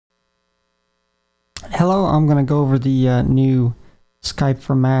Hello, I'm going to go over the new Skype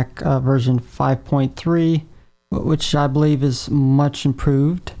for Mac version 5.3, which I believe is much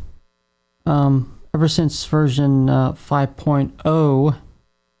improved. Ever since version 5.0,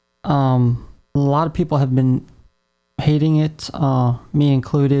 a lot of people have been hating it, me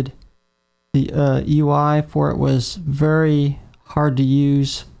included. The UI for it was very hard to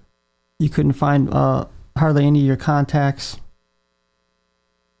use. You couldn't find hardly any of your contacts.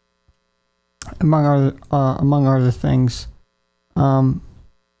 Among other things, one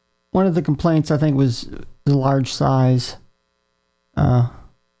of the complaints I think was the large size. When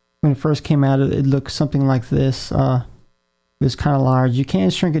it first came out, it looked something like this. It was kind of large. You can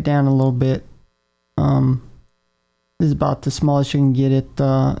shrink it down a little bit. This is about the smallest you can get it.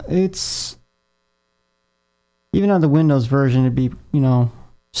 It's even on the Windows version, it'd be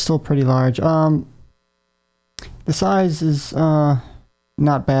still pretty large. The size is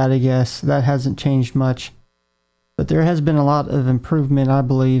not bad, I guess. That hasn't changed much, but there has been a lot of improvement, I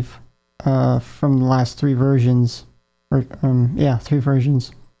believe, from the last three versions. Three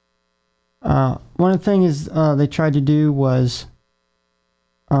versions. One of the things they tried to do was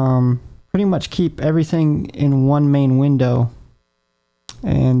pretty much keep everything in one main window,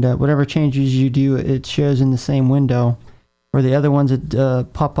 and whatever changes you do, it shows in the same window. Where the other ones that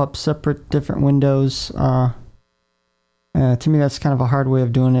pop up separate, different windows. To me, that's kind of a hard way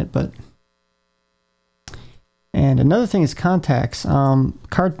of doing it, but. And another thing is contacts.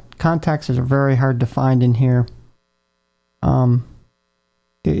 Contacts are very hard to find in here.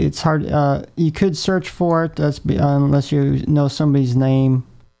 It's hard. You could search for it, unless you know somebody's name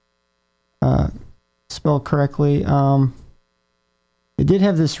spelled correctly. It did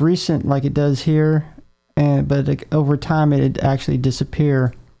have this recent, like it does here, but over time it'd actually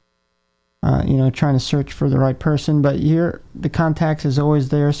disappear. Trying to search for the right person, but here the contacts is always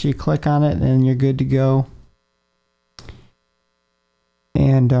there, so you click on it and you're good to go.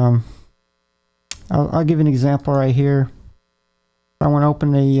 And I'll give an example right here. I want to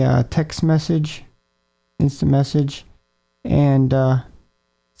open a text message, instant message, and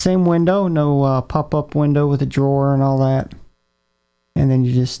same window, no pop-up window with a drawer and all that. And then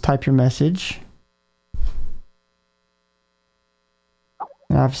you just type your message.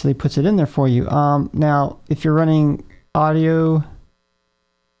 And obviously puts it in there for you. Now, if you're running audio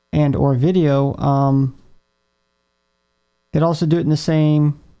and or video, it also do it in the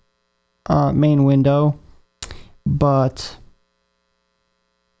same main window, but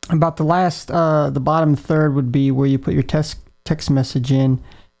about the last, the bottom third would be where you put your text message in,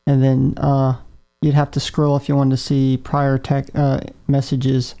 and then you'd have to scroll if you wanted to see prior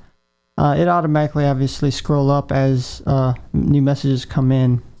messages. It automatically obviously scroll up as new messages come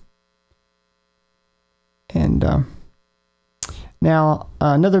in. And now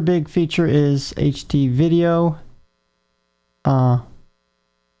another big feature is HD video.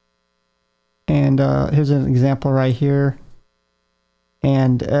 Here's an example right here.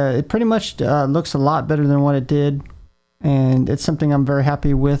 And it pretty much looks a lot better than what it did. And it's something I'm very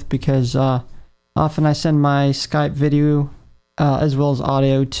happy with, because often I send my Skype video as well as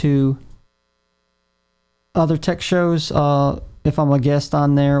audio to other tech shows if I'm a guest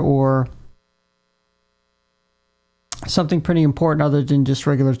on there, or something pretty important other than just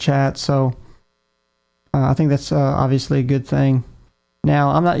regular chat. So I think that's obviously a good thing.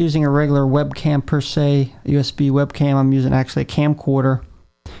 Now, I'm not using a regular webcam per se, USB webcam. I'm using actually a camcorder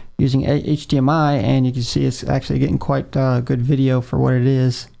using HDMI, and you can see it's actually getting quite good video for what it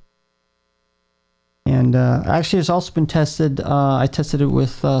is. And actually, it's also been tested. I tested it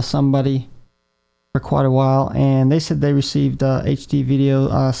with somebody for quite a while, and they said they received HD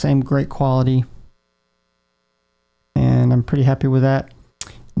video, same great quality, and I'm pretty happy with that.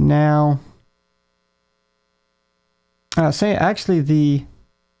 Now, actually the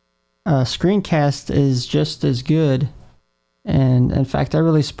screencast is just as good, and in fact I'm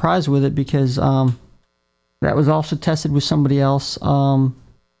really surprised with it, because that was also tested with somebody else.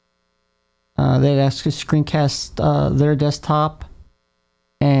 They'd asked to screencast their desktop,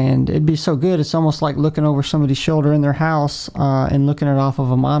 and it'd be so good, it's almost like looking over somebody's shoulder in their house and looking it off of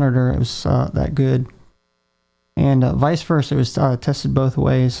a monitor. It was that good. And vice versa, it was tested both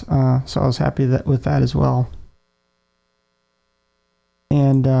ways, so I was happy with that as well.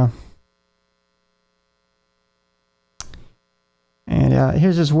 And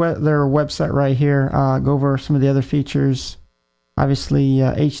here's their website right here. Go over some of the other features. Obviously,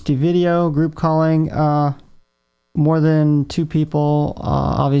 HD video, group calling. More than two people,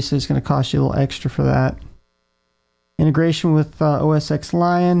 obviously it's going to cost you a little extra for that. Integration with OS X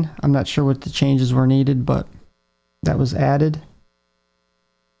Lion. I'm not sure what the changes were needed, but that was added.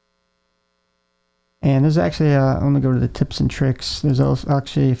 And there's actually, let me go to the tips and tricks. There's also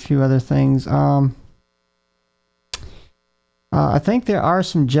actually a few other things. I think there are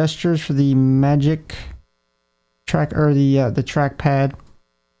some gestures for the Magic track, or the trackpad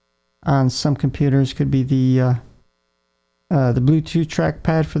on some computers. Could be the Bluetooth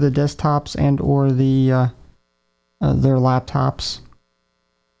trackpad for the desktops and or their laptops.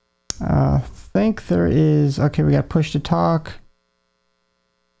 I think there is, okay, we got push to talk.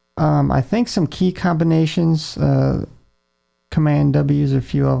 I think some key combinations, Command W's, a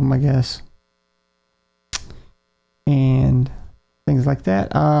few of them, I guess, and things like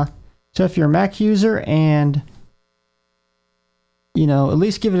that. So if you're a Mac user and, you know, at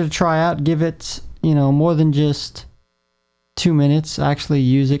least give it a try out, give it, you know, more than just 2 minutes, actually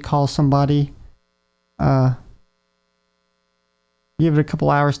use it, call somebody, give it a couple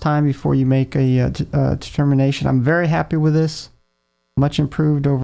hours time before you make a determination. I'm very happy with this, much improved over